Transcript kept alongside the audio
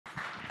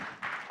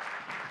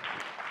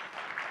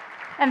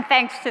And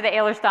thanks to the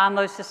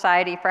Ehlers-Danlos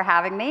Society for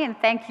having me, and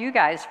thank you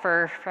guys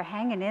for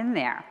hanging in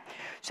there.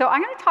 So I'm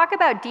going to talk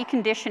about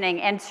deconditioning,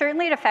 and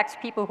certainly it affects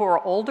people who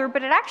are older,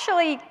 but it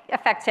actually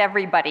affects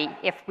everybody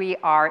if we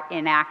are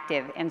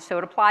inactive. And so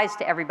it applies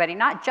to everybody,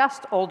 not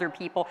just older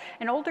people.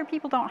 And older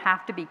people don't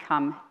have to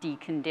become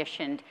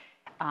deconditioned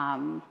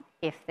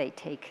if they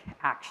take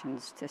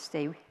actions to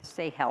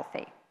stay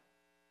healthy.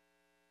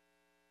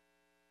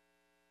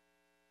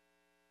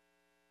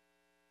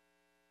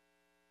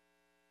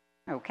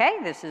 Okay,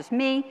 this is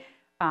me,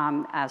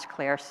 as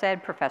Claire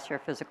said, professor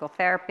of physical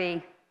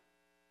therapy.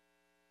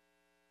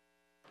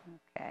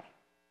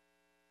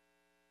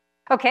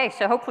 Okay,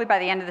 so hopefully by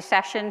the end of the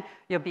session,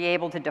 you'll be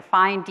able to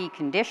define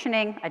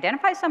deconditioning,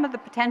 identify some of the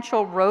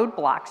potential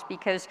roadblocks,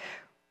 because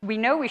we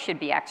know we should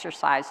be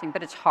exercising,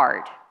 but it's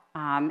hard.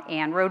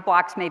 And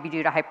roadblocks may be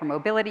due to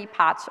hypermobility,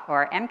 POTS,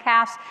 or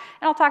MCAS.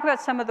 And I'll talk about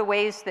some of the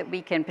ways that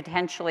we can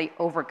potentially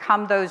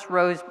overcome those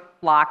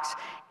roadblocks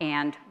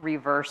and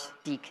reverse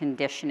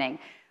deconditioning.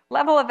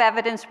 Level of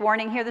evidence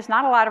warning here, there's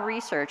not a lot of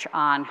research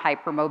on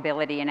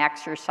hypermobility and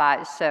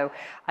exercise, so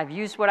I've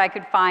used what I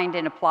could find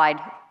and applied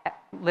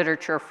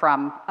literature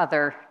from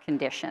other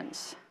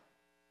conditions.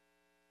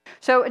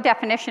 So a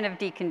definition of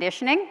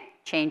deconditioning: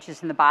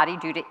 changes in the body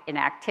due to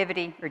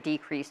inactivity or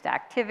decreased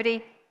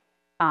activity.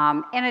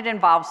 And it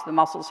involves the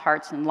muscles,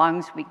 hearts, and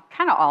lungs. We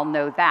kind of all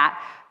know that,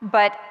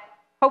 but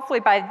hopefully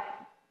by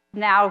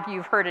now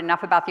you've heard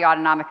enough about the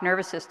autonomic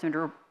nervous system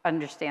to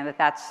understand that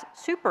that's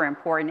super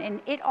important, and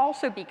it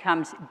also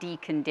becomes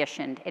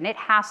deconditioned, and it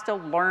has to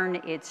learn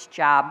its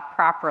job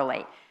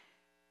properly.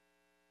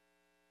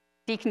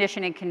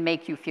 Deconditioning can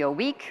make you feel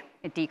weak.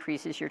 It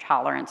decreases your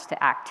tolerance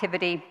to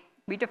activity.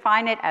 We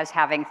define it as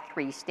having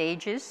 3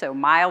 stages. So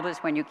mild is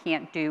when you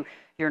can't do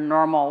your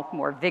normal,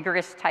 more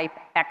vigorous type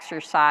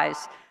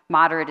exercise.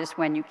 Moderate is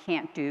when you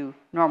can't do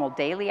normal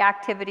daily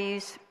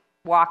activities,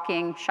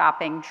 walking,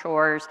 shopping,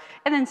 chores.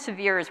 And then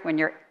severe is when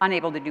you're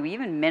unable to do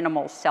even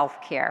minimal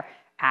self-care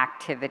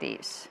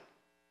activities.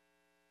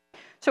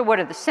 So what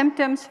are the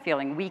symptoms?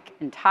 Feeling weak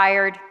and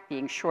tired,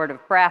 being short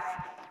of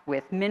breath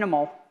with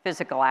minimal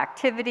physical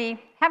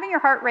activity, having your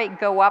heart rate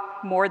go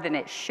up more than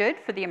it should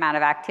for the amount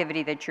of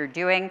activity that you're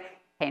doing,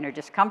 pain or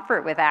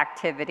discomfort with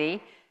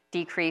activity,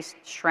 decreased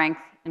strength,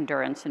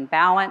 endurance, and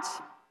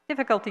balance,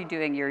 difficulty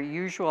doing your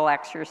usual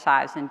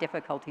exercise, and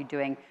difficulty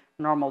doing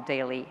normal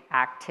daily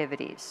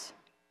activities.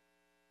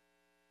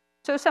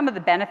 So some of the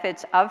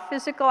benefits of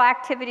physical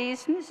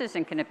activities, and this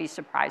isn't going to be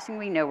surprising,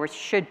 we know we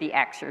should be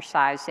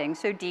exercising,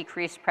 so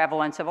decreased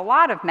prevalence of a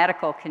lot of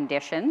medical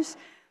conditions,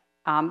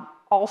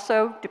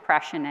 also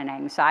depression and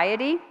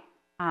anxiety,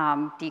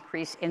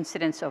 decreased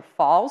incidence of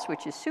falls,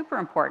 which is super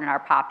important in our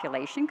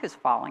population because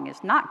falling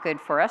is not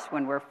good for us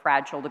when we're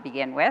fragile to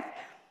begin with,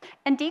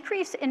 and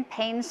decrease in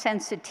pain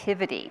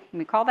sensitivity.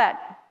 We call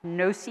that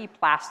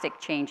nociplastic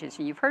changes.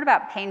 And you've heard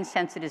about pain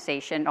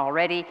sensitization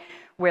already,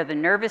 where the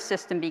nervous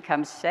system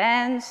becomes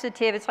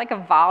sensitive. It's like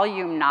a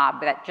volume knob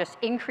that just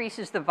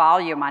increases the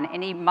volume on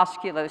any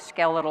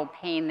musculoskeletal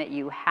pain that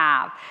you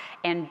have.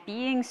 And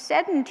being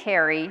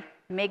sedentary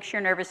makes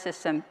your nervous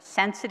system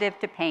sensitive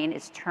to pain.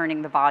 It's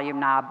turning the volume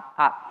knob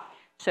up.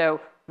 So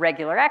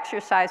regular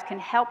exercise can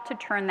help to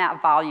turn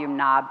that volume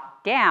knob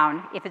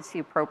down if it's the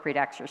appropriate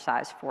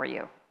exercise for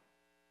you.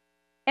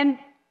 And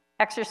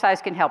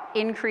exercise can help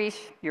increase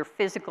your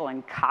physical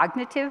and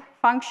cognitive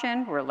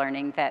function. We're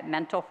learning that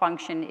mental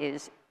function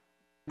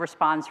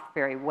responds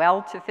very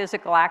well to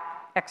physical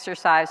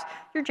exercise,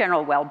 your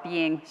general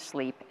well-being,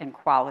 sleep, and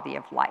quality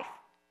of life.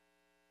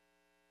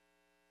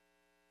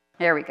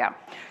 There we go.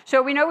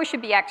 So we know we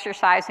should be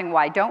exercising.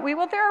 Why don't we?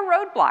 Well, there are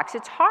roadblocks.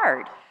 It's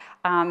hard.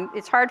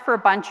 It's hard for a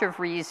bunch of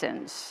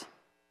reasons.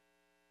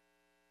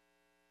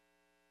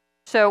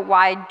 So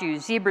why do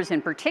zebras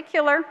in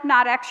particular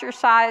not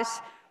exercise?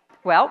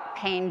 Well,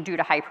 pain due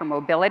to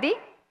hypermobility,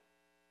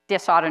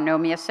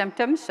 dysautonomia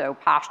symptoms, so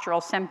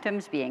postural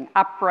symptoms, being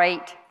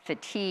upright,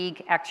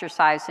 fatigue,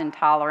 exercise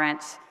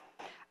intolerance.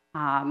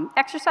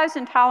 Exercise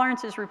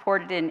intolerance is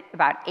reported in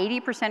about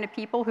 80% of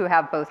people who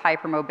have both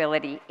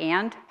hypermobility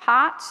and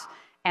POTS.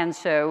 And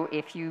so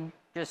if you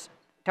just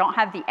don't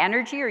have the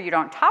energy or you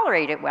don't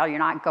tolerate it well, you're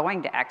not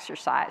going to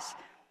exercise.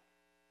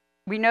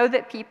 We know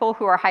that people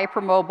who are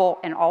hypermobile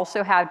and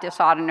also have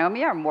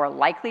dysautonomia are more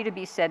likely to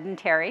be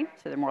sedentary,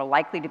 so they're more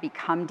likely to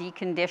become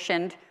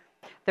deconditioned.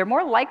 They're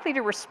more likely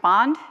to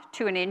respond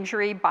to an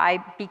injury by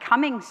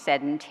becoming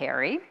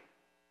sedentary,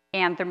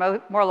 and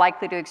they're more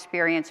likely to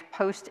experience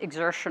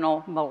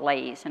post-exertional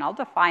malaise. And I'll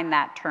define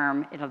that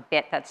term in a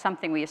bit. That's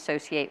something we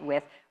associate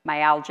with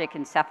myalgic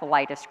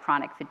encephalitis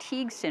chronic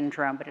fatigue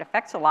syndrome, but it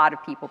affects a lot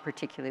of people,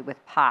 particularly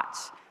with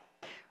POTS.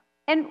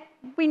 And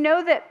we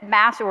know that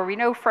we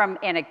know from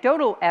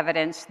anecdotal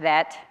evidence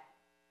that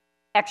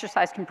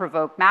exercise can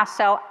provoke mast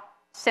cell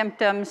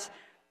symptoms.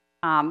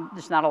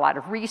 There's not a lot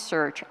of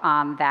research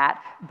on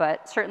that,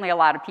 but certainly a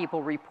lot of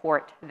people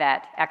report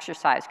that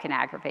exercise can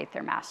aggravate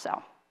their mast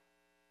cell.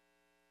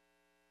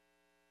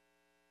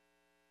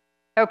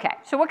 Okay,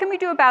 so what can we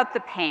do about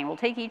the pain? We'll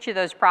take each of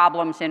those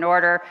problems in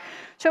order.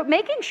 So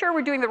making sure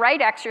we're doing the right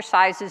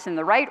exercises in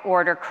the right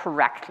order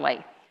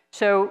correctly.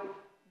 So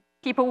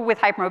people with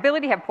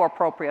hypermobility have poor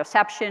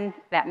proprioception.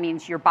 That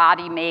means your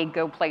body may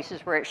go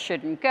places where it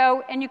shouldn't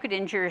go, and you could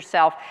injure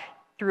yourself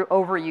through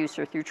overuse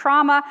or through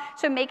trauma.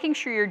 So making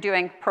sure you're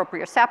doing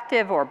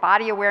proprioceptive or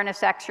body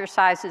awareness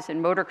exercises and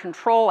motor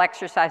control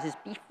exercises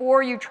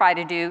before you try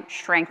to do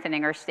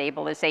strengthening or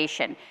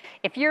stabilization.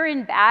 If you're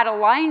in bad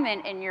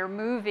alignment and you're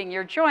moving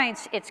your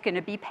joints, it's going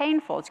to be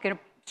painful. It's going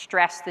to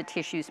stress the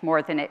tissues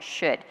more than it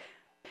should.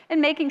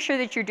 And making sure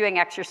that you're doing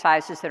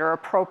exercises that are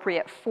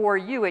appropriate for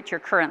you at your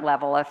current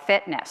level of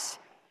fitness.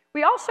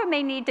 We also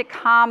may need to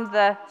calm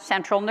the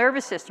central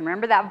nervous system.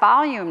 Remember that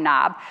volume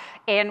knob?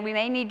 And we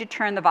may need to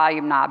turn the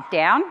volume knob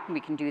down.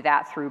 We can do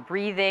that through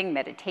breathing,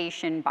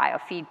 meditation,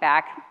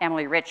 biofeedback.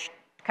 Emily Rich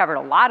covered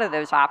a lot of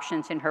those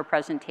options in her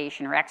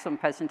presentation, her excellent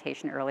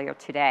presentation earlier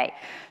today.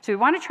 So we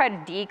want to try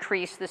to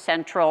decrease the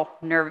central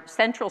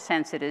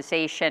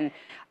sensitization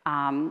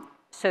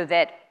so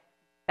that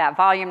that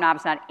volume knob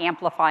is not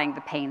amplifying the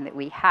pain that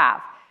we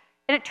have.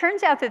 And it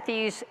turns out that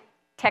these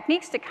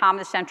techniques to calm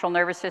the central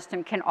nervous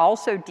system can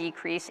also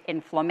decrease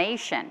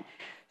inflammation.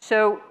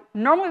 So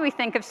normally we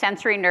think of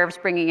sensory nerves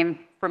bringing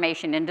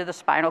information into the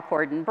spinal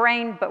cord and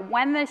brain, but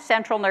when the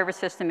central nervous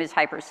system is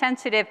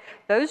hypersensitive,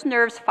 those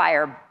nerves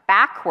fire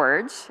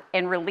backwards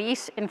and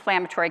release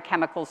inflammatory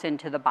chemicals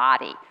into the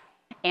body.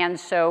 And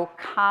so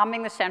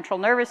calming the central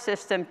nervous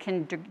system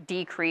can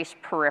decrease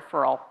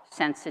peripheral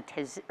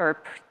sensitization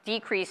or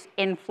decrease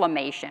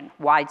inflammation,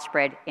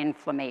 widespread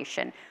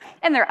inflammation.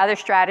 And there are other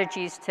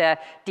strategies to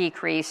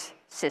decrease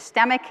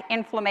systemic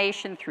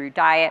inflammation through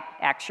diet,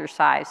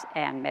 exercise,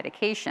 and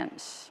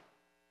medications.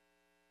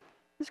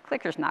 This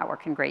clicker's not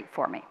working great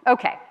for me.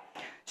 Okay,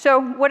 so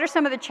what are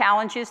some of the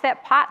challenges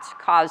that POTS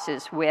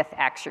causes with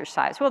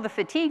exercise? Well, the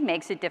fatigue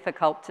makes it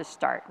difficult to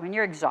start. When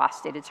you're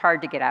exhausted, it's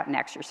hard to get out and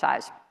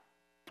exercise.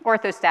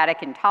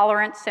 Orthostatic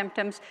intolerance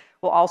symptoms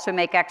will also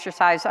make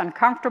exercise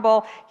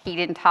uncomfortable, heat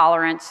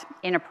intolerance,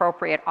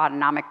 inappropriate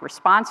autonomic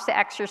response to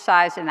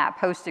exercise, and that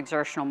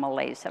post-exertional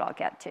malaise that I'll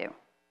get to.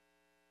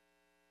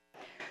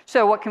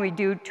 So what can we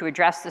do to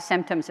address the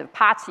symptoms of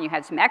POTS? And you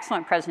had some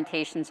excellent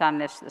presentations on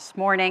this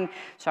morning,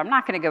 so I'm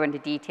not going to go into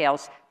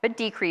details, but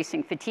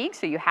decreasing fatigue,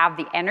 so you have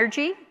the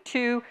energy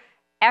to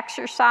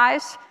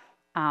exercise.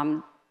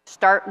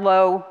 Start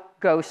low,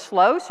 go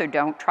slow, so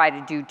don't try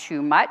to do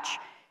too much.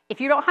 If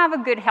you don't have a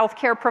good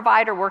healthcare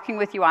provider working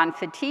with you on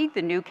fatigue,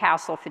 the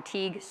Newcastle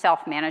Fatigue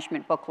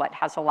Self-Management Booklet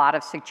has a lot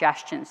of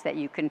suggestions that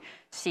you can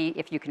see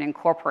if you can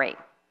incorporate.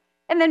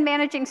 And then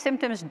managing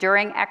symptoms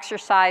during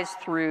exercise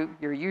through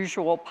your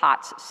usual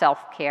POTS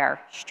self-care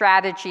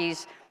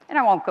strategies. And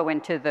I won't go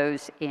into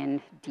those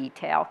in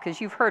detail because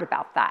you've heard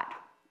about that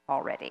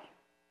already.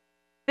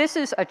 This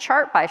is a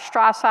chart by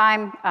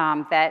Strassheim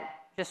that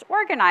just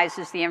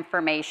organizes the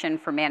information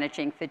for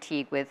managing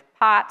fatigue with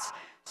POTS.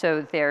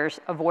 So there's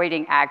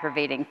avoiding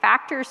aggravating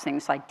factors,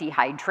 things like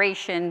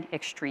dehydration,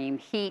 extreme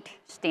heat,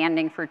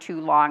 standing for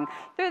too long.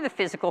 They're the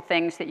physical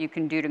things that you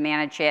can do to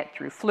manage it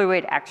through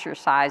fluid,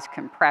 exercise,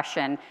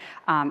 compression,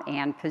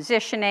 and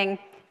positioning,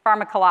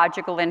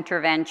 pharmacological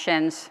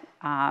interventions,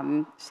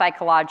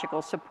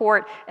 psychological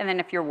support, and then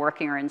if you're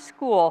working or in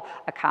school,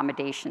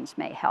 accommodations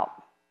may help.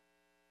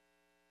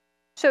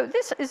 So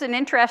this is an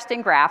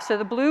interesting graph. So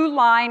the blue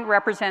line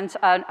represents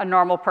a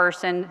normal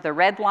person. The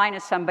red line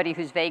is somebody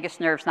whose vagus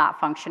nerve's not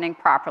functioning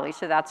properly.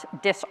 So that's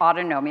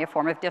dysautonomia, a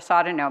form of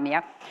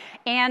dysautonomia.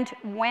 And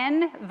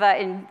when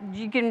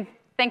you can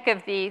think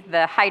of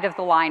the height of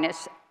the line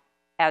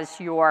as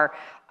your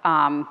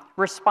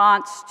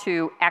response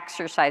to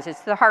exercise.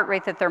 It's the heart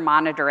rate that they're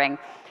monitoring.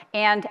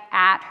 And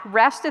at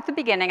rest at the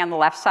beginning on the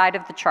left side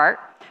of the chart,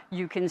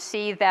 you can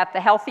see that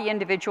the healthy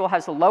individual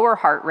has a lower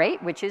heart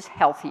rate, which is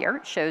healthier.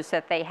 It shows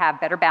that they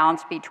have better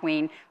balance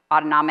between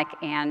autonomic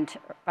and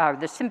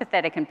the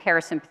sympathetic and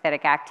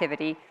parasympathetic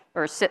activity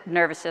or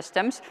nervous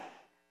systems.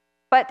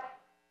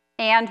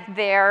 And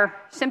their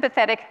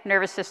sympathetic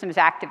nervous system is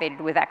activated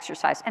with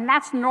exercise. And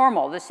that's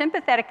normal. The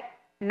sympathetic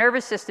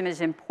nervous system is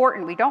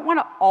important. We don't want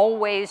to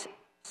always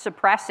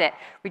suppress it.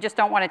 We just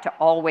don't want it to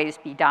always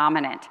be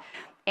dominant.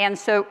 And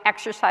so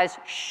exercise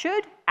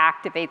should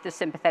activate the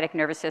sympathetic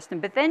nervous system,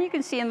 but then you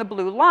can see in the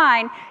blue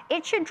line,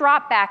 it should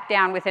drop back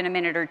down within a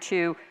minute or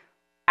two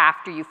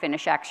after you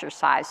finish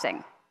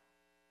exercising.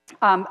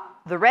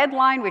 The red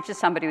line, which is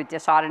somebody with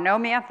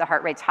dysautonomia, the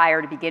heart rate's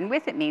higher to begin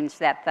with. It means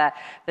that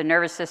the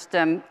nervous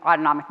system,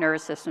 autonomic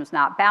nervous system is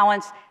not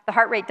balanced. The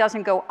heart rate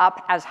doesn't go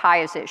up as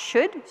high as it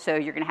should, so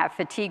you're going to have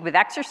fatigue with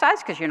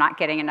exercise because you're not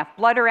getting enough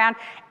blood around.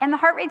 And the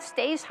heart rate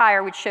stays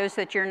higher, which shows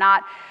that you're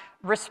not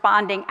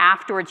responding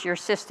afterwards, your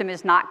system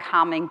is not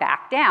calming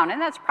back down.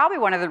 And that's probably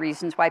one of the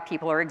reasons why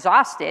people are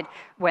exhausted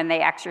when they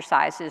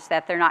exercise, is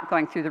that they're not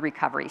going through the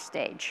recovery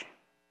stage.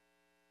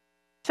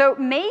 So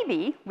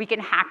maybe we can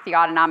hack the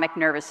autonomic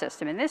nervous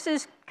system. And this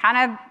is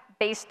kind of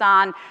based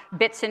on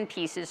bits and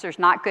pieces. There's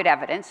not good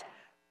evidence.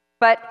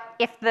 But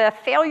if the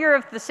failure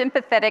of the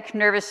sympathetic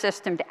nervous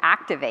system to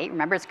activate,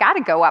 remember it's got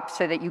to go up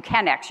so that you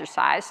can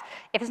exercise.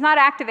 If it's not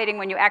activating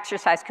when you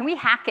exercise, can we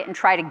hack it and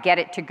try to get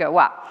it to go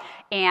up?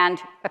 And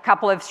a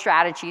couple of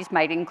strategies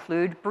might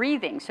include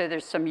breathing. So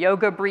there's some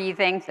yoga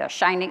breathing, the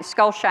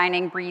skull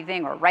shining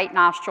breathing or right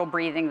nostril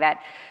breathing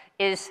that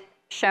is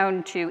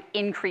shown to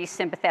increase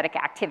sympathetic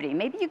activity.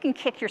 Maybe you can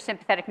kick your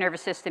sympathetic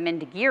nervous system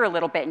into gear a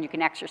little bit and you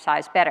can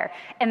exercise better.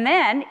 And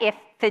then if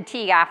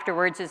fatigue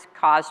afterwards is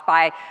caused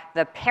by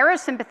the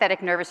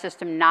parasympathetic nervous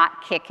system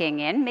not kicking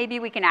in, maybe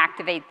we can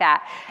activate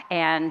that.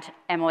 And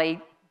Emily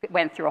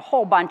went through a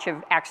whole bunch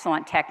of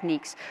excellent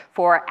techniques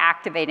for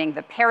activating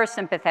the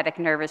parasympathetic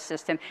nervous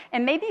system.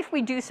 And maybe if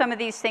we do some of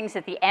these things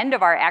at the end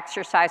of our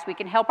exercise, we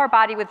can help our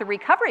body with the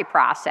recovery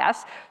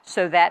process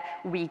so that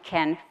we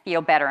can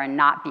feel better and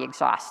not be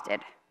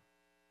exhausted.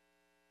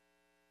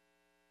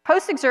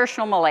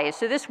 Post-exertional malaise.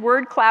 So this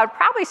word cloud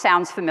probably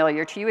sounds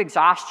familiar to you.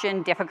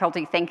 Exhaustion,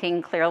 difficulty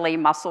thinking clearly,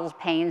 muscles,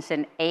 pains,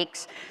 and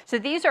aches. So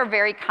these are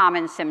very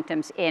common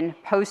symptoms in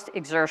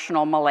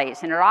post-exertional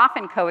malaise, and it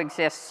often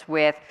coexists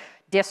with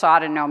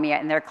dysautonomia,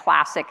 and they're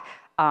classic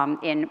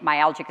in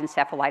myalgic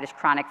encephalitis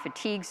chronic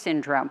fatigue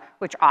syndrome,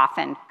 which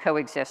often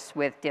coexists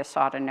with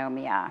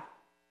dysautonomia.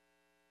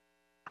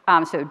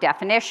 So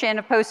definition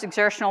of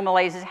post-exertional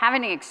malaise is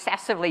having an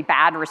excessively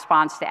bad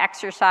response to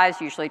exercise,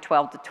 usually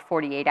 12 to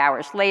 48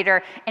 hours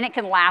later, and it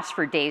can last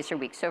for days or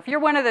weeks. So if you're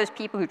one of those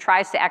people who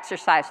tries to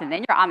exercise and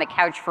then you're on the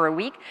couch for a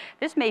week,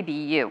 this may be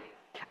you.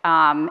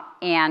 And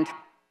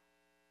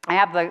I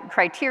have the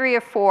criteria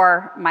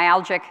for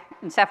myalgic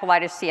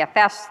encephalitis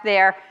CFS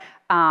there,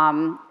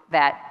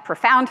 that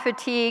profound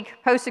fatigue,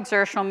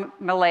 post-exertional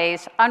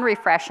malaise,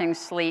 unrefreshing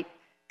sleep,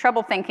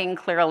 trouble thinking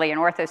clearly, and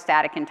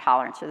orthostatic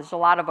intolerance. So there's a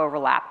lot of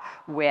overlap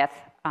with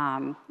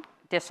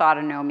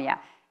dysautonomia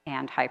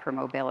and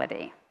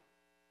hypermobility.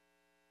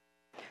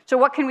 So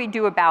what can we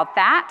do about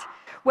that?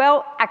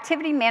 Well,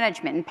 activity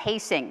management and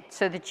pacing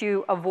so that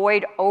you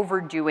avoid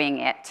overdoing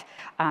it.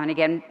 And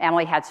again,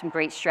 Emily had some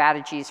great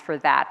strategies for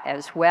that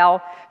as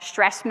well.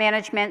 Stress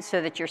management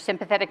so that your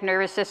sympathetic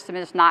nervous system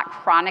is not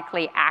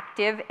chronically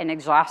active and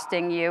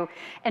exhausting you.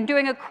 And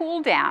doing a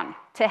cool down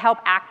to help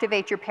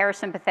activate your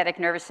parasympathetic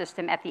nervous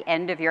system at the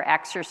end of your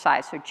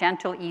exercise. So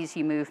gentle,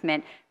 easy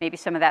movement, maybe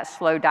some of that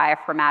slow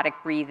diaphragmatic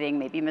breathing,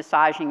 maybe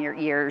massaging your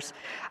ears.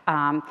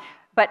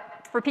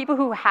 But for people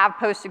who have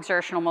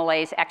post-exertional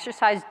malaise,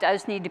 exercise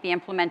does need to be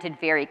implemented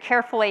very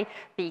carefully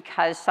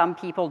because some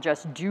people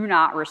just do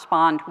not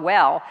respond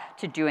well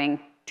to doing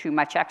too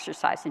much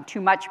exercise, and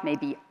too much may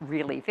be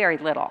really very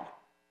little.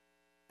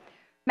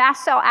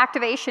 Mast cell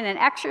activation and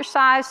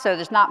exercise, so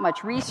there's not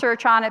much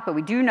research on it, but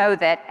we do know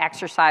that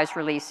exercise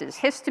releases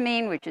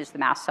histamine, which is the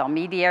mast cell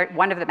mediator,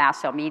 one of the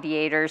mast cell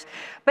mediators.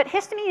 But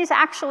histamine is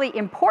actually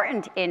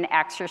important in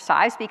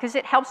exercise because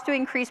it helps to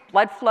increase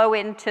blood flow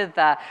into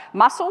the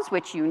muscles,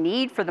 which you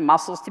need for the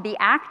muscles to be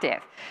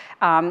active.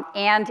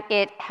 And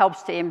it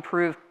helps to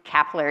improve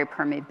capillary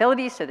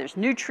permeability, so there's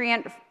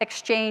nutrient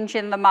exchange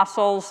in the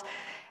muscles.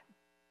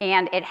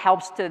 And it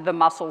helps the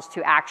muscles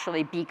to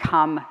actually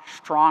become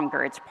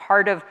stronger. It's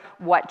part of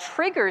what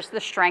triggers the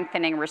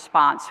strengthening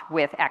response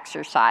with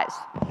exercise.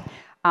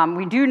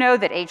 We do know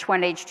that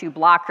H1, H2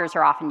 blockers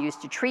are often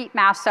used to treat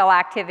mast cell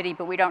activity,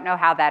 but we don't know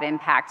how that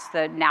impacts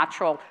the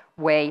natural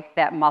way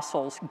that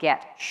muscles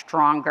get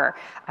stronger.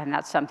 And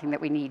that's something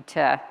that we need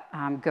to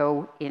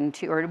go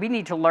into, or we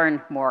need to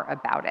learn more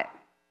about it.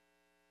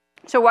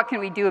 So what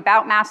can we do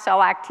about mast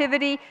cell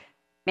activity?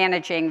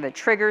 Managing the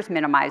triggers,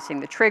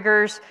 minimizing the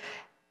triggers.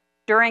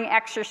 During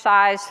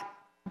exercise,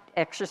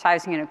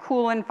 exercising in a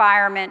cool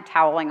environment,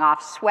 toweling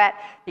off sweat,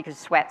 because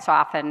sweat's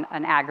often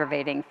an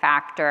aggravating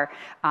factor.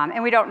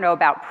 And we don't know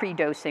about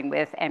pre-dosing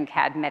with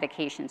MCAD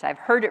medications. I've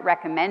heard it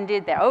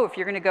recommended that, oh, if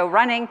you're going to go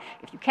running,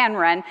 if you can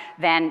run,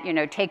 then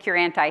take your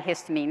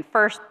antihistamine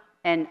first.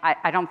 And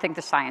I don't think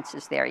the science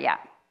is there yet.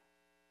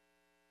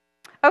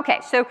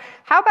 Okay, so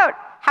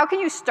how can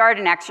you start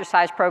an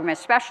exercise program,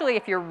 especially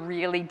if you're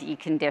really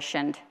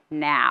deconditioned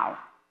now?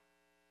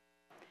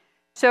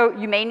 So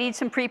you may need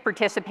some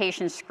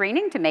pre-participation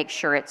screening to make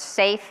sure it's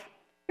safe.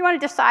 You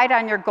want to decide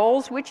on your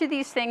goals. Which of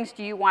these things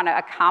do you want to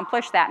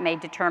accomplish? That may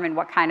determine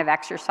what kind of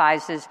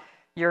exercises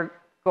you're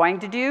going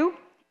to do.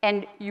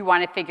 And you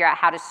want to figure out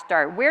how to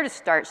start, where to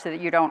start so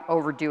that you don't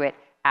overdo it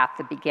at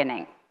the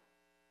beginning.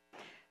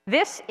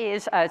 This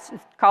is it's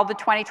called the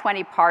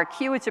 2020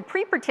 PAR-Q. It's a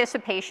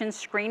pre-participation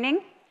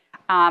screening.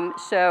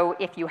 So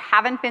if you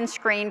haven't been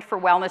screened for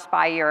wellness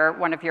by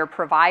one of your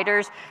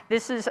providers,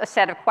 this is a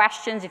set of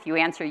questions. If you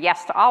answer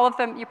yes to all of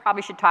them, you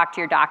probably should talk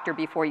to your doctor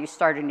before you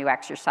start a new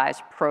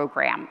exercise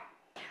program.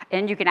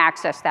 And you can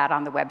access that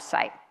on the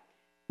website.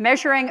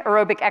 Measuring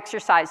aerobic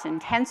exercise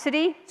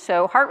intensity.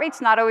 So heart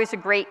rate's not always a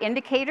great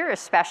indicator,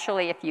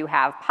 especially if you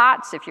have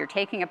POTS, if you're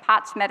taking a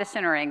POTS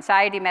medicine or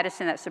anxiety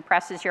medicine that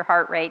suppresses your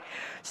heart rate.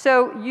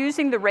 So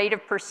using the rate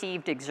of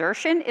perceived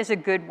exertion is a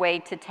good way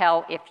to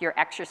tell if you're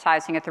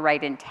exercising at the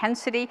right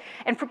intensity.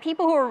 And for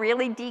people who are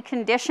really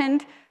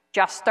deconditioned,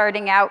 just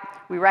starting out,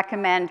 we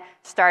recommend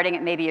starting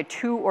at maybe a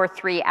 2 or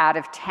 3 out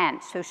of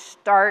 10. So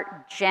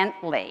start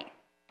gently.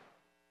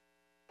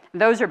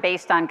 Those are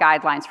based on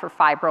guidelines for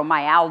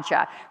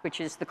fibromyalgia,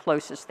 which is the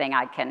closest thing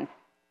I can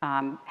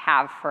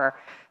have for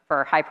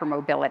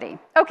hypermobility.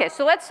 Okay,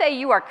 so let's say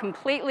you are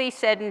completely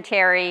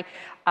sedentary,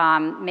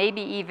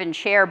 maybe even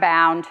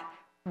chair-bound.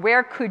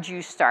 Where could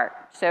you start?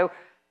 So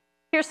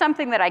here's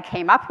something that I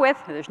came up with.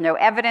 There's no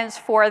evidence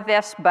for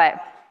this,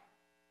 but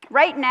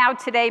right now,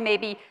 today,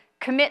 maybe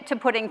commit to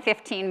putting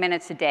 15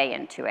 minutes a day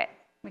into it.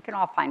 We can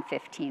all find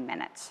 15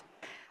 minutes.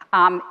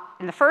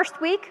 In the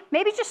first week,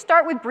 maybe just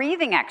start with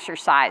breathing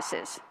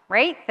exercises,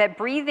 right? That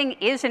breathing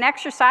is an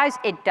exercise.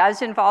 It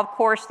does involve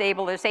core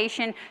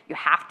stabilization. You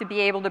have to be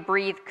able to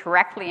breathe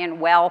correctly and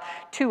well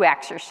to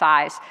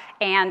exercise.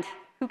 And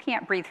who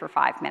can't breathe for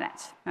 5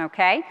 minutes,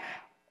 okay?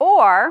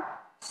 Or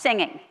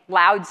singing,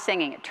 loud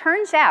singing. It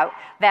turns out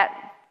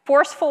that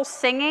forceful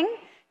singing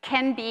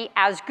can be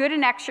as good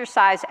an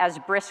exercise as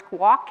brisk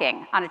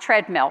walking on a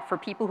treadmill for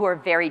people who are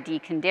very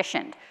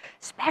deconditioned,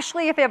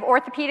 especially if you have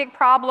orthopedic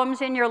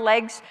problems in your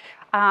legs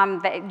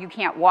that you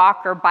can't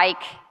walk or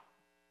bike.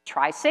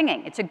 Try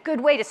singing. It's a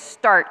good way to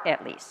start,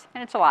 at least,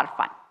 and it's a lot of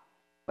fun.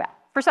 Well,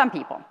 for some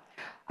people.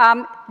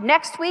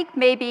 Next week,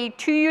 maybe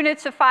 2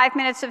 units of 5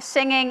 minutes of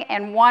singing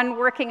and 1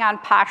 working on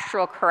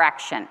postural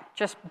correction,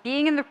 just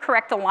being in the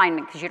correct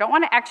alignment, because you don't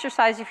want to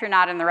exercise if you're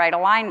not in the right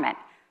alignment.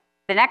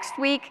 The next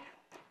week,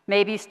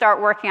 maybe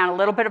start working on a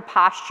little bit of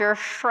posture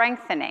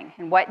strengthening.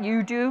 And what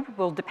you do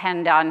will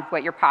depend on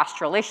what your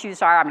postural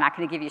issues are. I'm not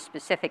going to give you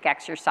specific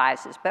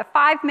exercises, but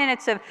 5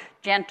 minutes of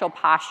gentle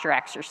posture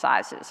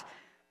exercises.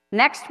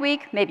 Next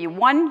week, maybe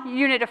 1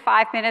 unit of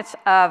 5 minutes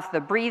of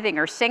the breathing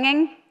or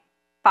singing,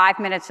 5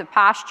 minutes of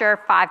posture,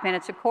 5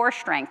 minutes of core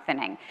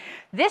strengthening.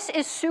 This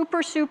is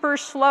super, super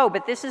slow,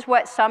 but this is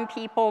what some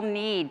people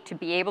need to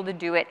be able to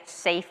do it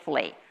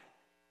safely.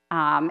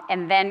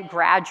 And then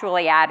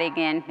gradually adding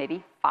in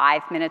maybe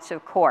 5 minutes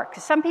of core.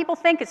 Because some people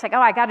think it's like,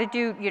 oh, I got to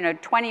do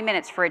 20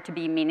 minutes for it to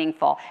be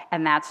meaningful,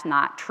 and that's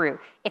not true.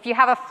 If you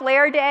have a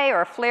flare day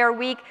or a flare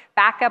week,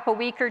 back up a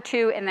week or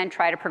 2 and then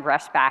try to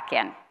progress back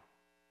in.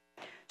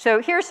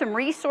 So here's some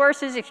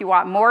resources if you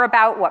want more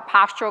about what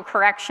postural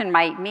correction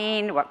might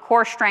mean, what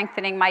core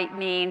strengthening might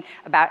mean,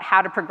 about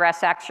how to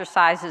progress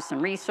exercises,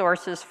 some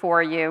resources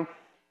for you,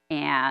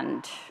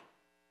 and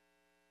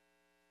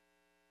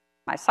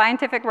my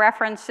scientific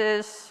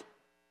references.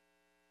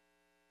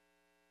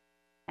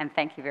 And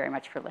thank you very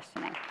much for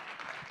listening.